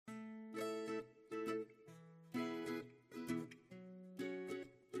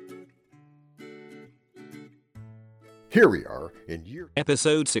Here we are in year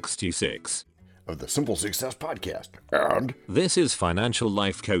Episode 66 of the Simple Success Podcast. And this is financial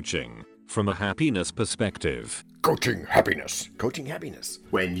life coaching from a happiness perspective. coaching happiness. Coaching happiness.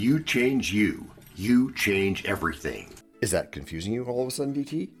 When you change you change everything. Is that confusing you all of a sudden,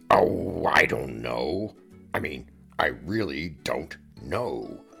 DT? Oh, I don't know. I mean, I really don't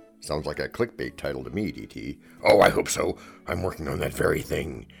know. Sounds like a clickbait title to me, DT. Oh, I hope so. I'm working on that very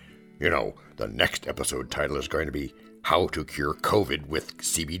thing. You know, the next episode title is going to be How to Cure COVID with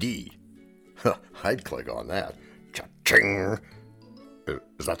CBD. I'd click on that. Cha-ching!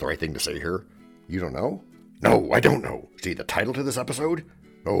 Is that the right thing to say here? You don't know? No, I don't know. See the title to this episode?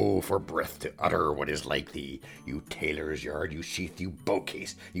 Oh, for breath to utter what is like thee, you tailor's yard, you sheath, you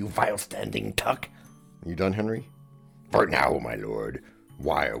bowcase, you vile standing tuck. You done, Henry? For now, my lord.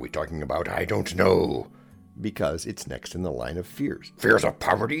 Why are we talking about I don't know? Because it's next in the line of fears. Fears of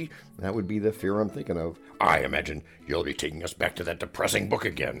poverty? That would be the fear I'm thinking of. I imagine you'll be taking us back to that depressing book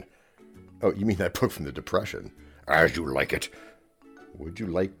again. Oh, you mean that book from the Depression? As you like it. Would you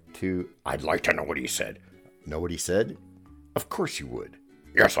like to... I'd like to know what he said. Know what he said? Of course you would.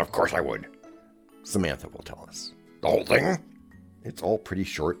 Yes, of course I would. Samantha will tell us. The whole thing? It's all pretty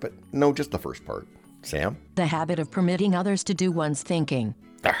short, but no, just the first part. Sam? The habit of permitting others to do one's thinking.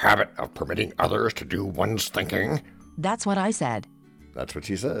 The habit of permitting others to do one's thinking? That's what I said. That's what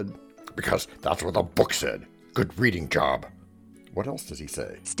she said. Because that's what the book said. Good reading job. What else does he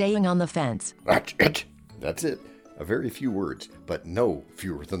say? Staying on the fence. That's it. That's it. A very few words, but no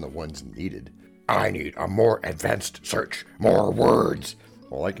fewer than the ones needed. I need a more advanced search. More words.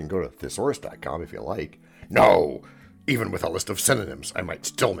 Well, I can go to thesaurus.com if you like. No. Even with a list of synonyms, I might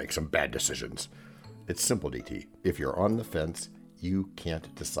still make some bad decisions. It's simple, DT. If you're on the fence, you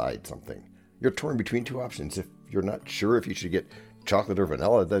can't decide something. You're torn between two options. If you're not sure if you should get chocolate or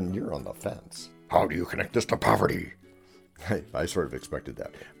vanilla, then you're on the fence. How do you connect this to poverty? I sort of expected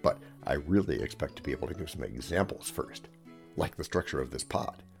that, but I really expect to be able to give some examples first, like the structure of this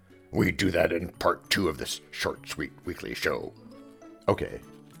pod. We do that in part 2 of this short, sweet weekly show. Okay,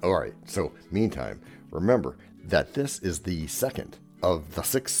 all right, so meantime, remember that this is the second of the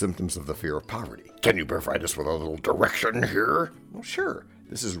 6 symptoms of the fear of poverty. Can you provide us with a little direction here? Well, sure.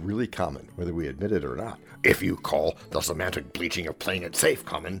 This is really common, whether we admit it or not. If you call the semantic bleaching of playing it safe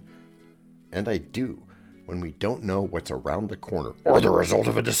common. And I do. When we don't know what's around the corner, or the result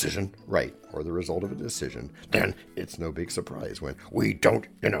of a decision, right, or the result of a decision, then it's no big surprise when we don't,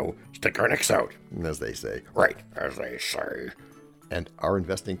 stick our necks out, as they say. Right, as they say. And our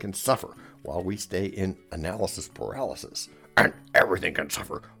investing can suffer while we stay in analysis paralysis. And everything can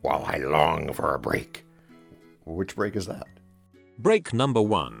suffer while I long for a break. Which break is that? Break number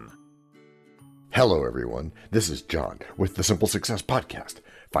 1. Hello, everyone. This is John with the Simple Success Podcast,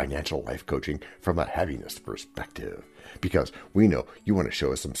 financial life coaching from a happiness perspective. Because we know you want to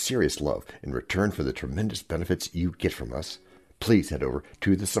show us some serious love in return for the tremendous benefits you get from us. Please head over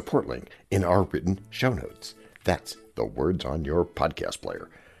to the support link in our written show notes. That's the words on your podcast player.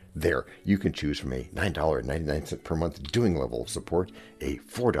 There, you can choose from a $9.99 per month doing level of support, a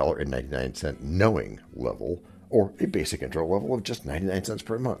 $4.99 knowing level, or a basic intro level of just 99 cents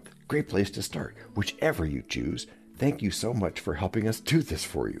per month. Great place to start, whichever you choose. Thank you so much for helping us do this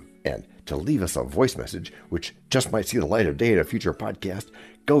for you. And to leave us a voice message, which just might see the light of day in a future podcast,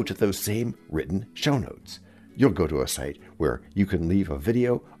 go to those same written show notes. You'll go to a site where you can leave a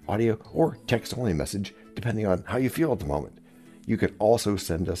video, audio, or text-only message, depending on how you feel at the moment. You can also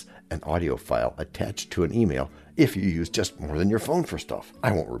send us an audio file attached to an email if you use just more than your phone for stuff.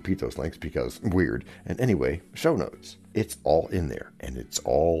 I won't repeat those links because weird. And anyway, show notes. It's all in there, and it's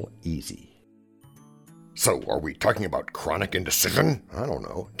all easy. So, are we talking about chronic indecision? I don't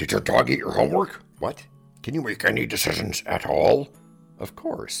know. Did your dog eat your homework? What? Can you make any decisions at all? Of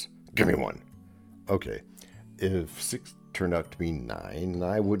course. Give me one. Okay. If 6 turned out to be 9,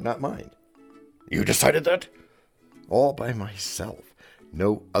 I would not mind. You decided that? All by myself.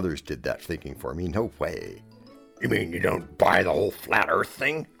 No others did that thinking for me. No way. You mean you don't buy the whole flat earth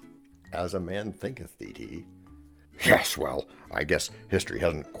thing? As a man thinketh, DT. Yes, well, I guess history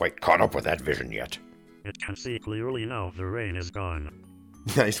hasn't quite caught up with that vision yet. It can see clearly now the rain is gone.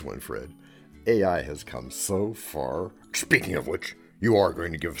 Nice one, Fred. AI has come so far. Speaking of which, you are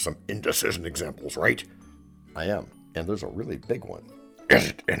going to give some indecision examples, right? I am, and there's a really big one. Is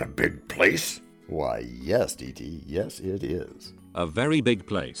it in a big place? Why, yes, DT. Yes, it is. A very big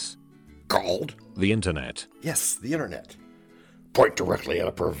place. Called? The Internet. Yes, the Internet. Point directly at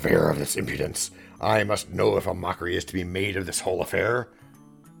a purveyor of this impudence. I must know if a mockery is to be made of this whole affair.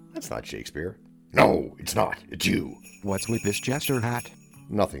 That's not Shakespeare. No, it's not. It's you. What's with this jester hat?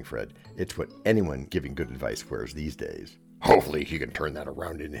 Nothing, Fred. It's what anyone giving good advice wears these days. Hopefully he can turn that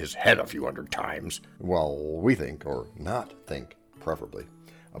around in his head a few hundred times. Well, we think, or not think, preferably,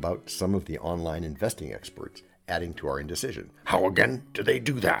 about some of the online investing experts adding to our indecision. How again do they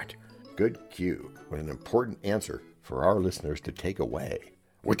do that? Good cue. What an important answer for our listeners to take away.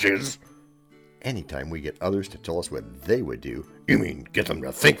 Which is? Anytime we get others to tell us what they would do. You mean get them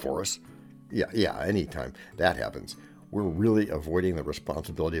to think for us? Yeah, anytime that happens, we're really avoiding the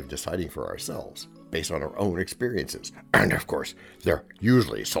responsibility of deciding for ourselves based on our own experiences. And of course, they're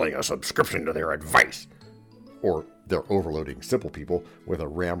usually selling a subscription to their advice. Or they're overloading simple people with a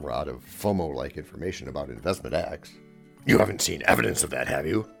ramrod of FOMO-like information about investment acts. You haven't seen evidence of that, have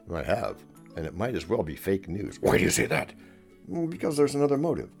you? I have, and it might as well be fake news. Why do you say that? Because there's another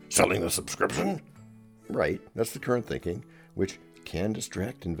motive. Selling the subscription? Right, that's the current thinking, which can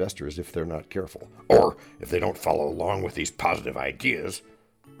distract investors if they're not careful. Or if they don't follow along with these positive ideas.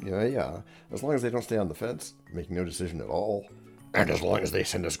 Yeah, as long as they don't stay on the fence, making no decision at all. And as long as they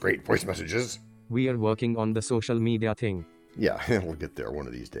send us great voice messages. We are working on the social media thing. Yeah, we'll get there one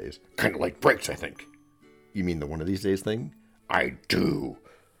of these days. Kind of like breaks, I think. You mean the one of these days thing? I do.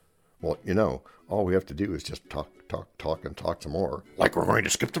 Well, all we have to do is just talk, and talk some more. Like we're going to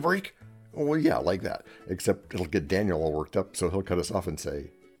skip the break? Well, yeah, like that. Except it'll get Daniel all worked up, so he'll cut us off and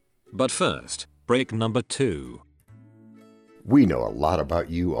say, But first, break number 2. We know a lot about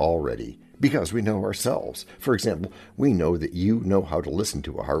you already, because we know ourselves. For example, we know that you know how to listen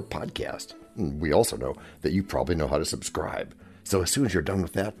to our podcast. We also know that you probably know how to subscribe. So as soon as you're done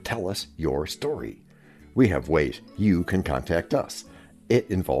with that, tell us your story. We have ways you can contact us. It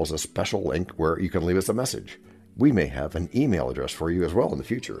involves a special link where you can leave us a message. We may have an email address for you as well in the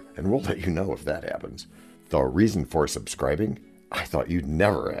future, and we'll let you know if that happens. The reason for subscribing? I thought you'd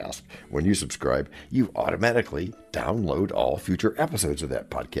never ask. When you subscribe, you automatically download all future episodes of that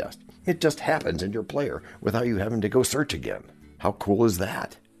podcast. It just happens in your player without you having to go search again. How cool is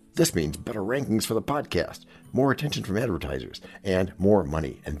that? This means better rankings for the podcast, more attention from advertisers, and more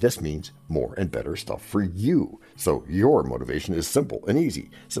money. And this means more and better stuff for you. So your motivation is simple and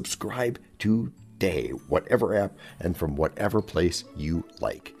easy. Subscribe today, whatever app and from whatever place you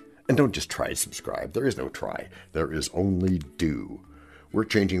like. And don't just try to subscribe. There is no try. There is only do. We're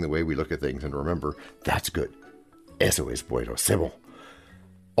changing the way we look at things, and remember, that's good. Eso es bueno, sebo.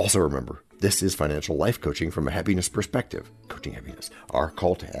 Also remember, this is financial life coaching from a happiness perspective. Coaching happiness. Our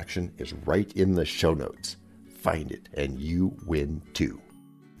call to action is right in the show notes. Find it, and you win too.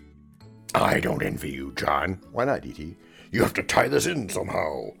 I don't envy you, John. Why not, DT? You have to tie this in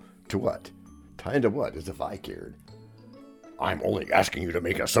somehow. To what? Tie into what, as if I cared? I'm only asking you to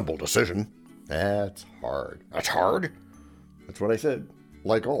make a simple decision. That's hard. That's hard? That's what I said.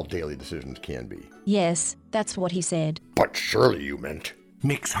 Like all daily decisions can be. Yes, that's what he said. But surely you meant...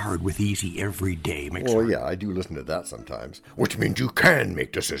 Mix hard with easy every day. Well, yeah, I do listen to that sometimes. Which means you can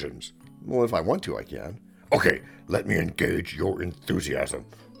make decisions. Well, if I want to, I can. Okay, let me engage your enthusiasm.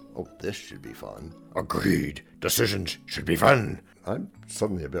 Oh, this should be fun. Agreed. Decisions should be fun. I'm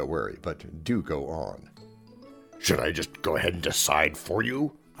suddenly a bit wary, but do go on. Should I just go ahead and decide for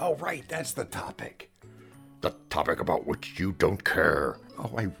you? Oh, right, that's the topic. The topic about which you don't care.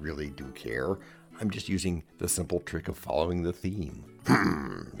 Oh, I really do care. I'm just using the simple trick of following the theme.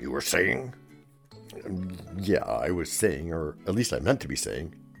 You were saying? Yeah, I was saying, or at least I meant to be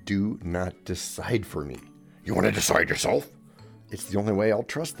saying, do not decide for me. You want to decide yourself? It's the only way I'll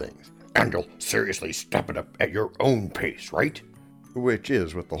trust things. And you'll seriously step it up at your own pace, right? Which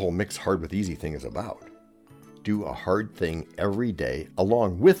is what the whole mix hard with easy thing is about. Do a hard thing every day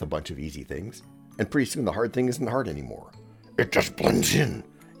along with a bunch of easy things, and pretty soon the hard thing isn't hard anymore. It just blends in.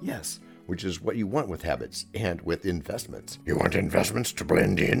 Yes, which is what you want with habits and with investments. You want investments to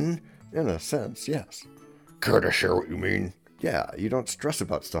blend in? In a sense, yes. Care to share what you mean? Yeah, you don't stress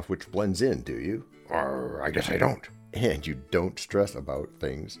about stuff which blends in, do you? I guess I don't. And you don't stress about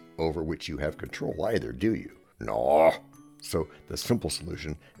things over which you have control either, do you? No. So the simple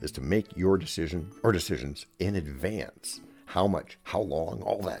solution is to make your decision or decisions in advance. How much, how long,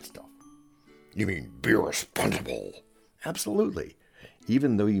 all that stuff. You mean be responsible? Absolutely.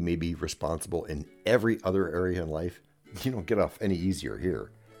 Even though you may be responsible in every other area in life, you don't get off any easier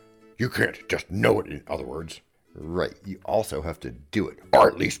here. You can't just know it, in other words. Right. You also have to do it. Or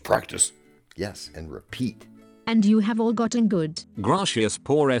at least practice. Yes, and repeat. And you have all gotten good. Gracias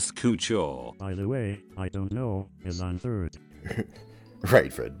por escuchar. By the way, I don't know is on third.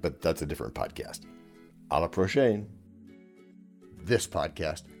 Right, Fred, but that's a different podcast. A la prochaine. This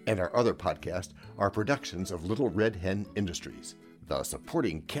podcast and our other podcast are productions of Little Red Hen Industries. The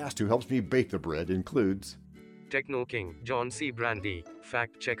supporting cast who helps me bake the bread includes Techno King, John C. Brandy,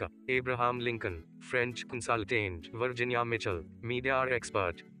 Fact Checker, Abraham Lincoln, French Consultant, Virginia Mitchell, Media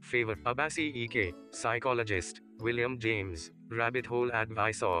Expert, Favor, Abasi E.K., Psychologist, William James, Rabbit Hole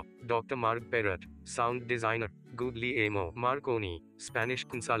Advisor, Dr. Mark Perrott, Sound Designer, Goodly Amo Marconi, Spanish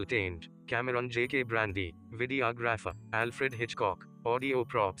Consultant, Cameron J.K. Brandy, Videographer, Alfred Hitchcock, Audio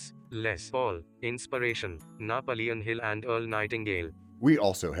Props, Les Paul, Inspiration, Napoleon Hill and Earl Nightingale. We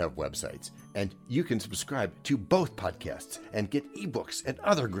also have websites, and you can subscribe to both podcasts and get ebooks and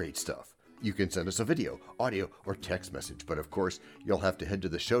other great stuff. You can send us a video, audio, or text message, but of course, you'll have to head to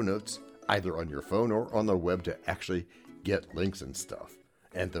the show notes, either on your phone or on the web, to actually get links and stuff.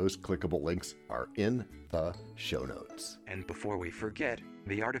 And those clickable links are in the show notes. And before we forget,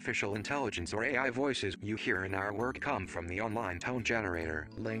 the artificial intelligence or AI voices you hear in our work come from the online tone generator,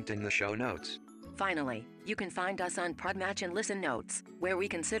 linked in the show notes. Finally, you can find us on Podmatch and Listen Notes, where we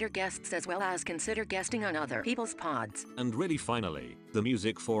consider guests as well as consider guesting on other people's pods. And really finally, the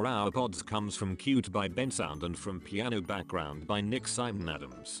music for our pods comes from Cute by Bensound and from Piano Background by Nick Simon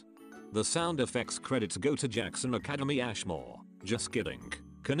Adams. The sound effects credits go to Jackson Academy Ashmore, Just Kidding,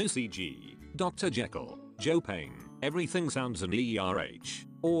 Canusi G, Dr. Jekyll, Joe Payne, Everything Sounds and ERH,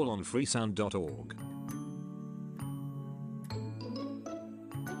 all on freesound.org.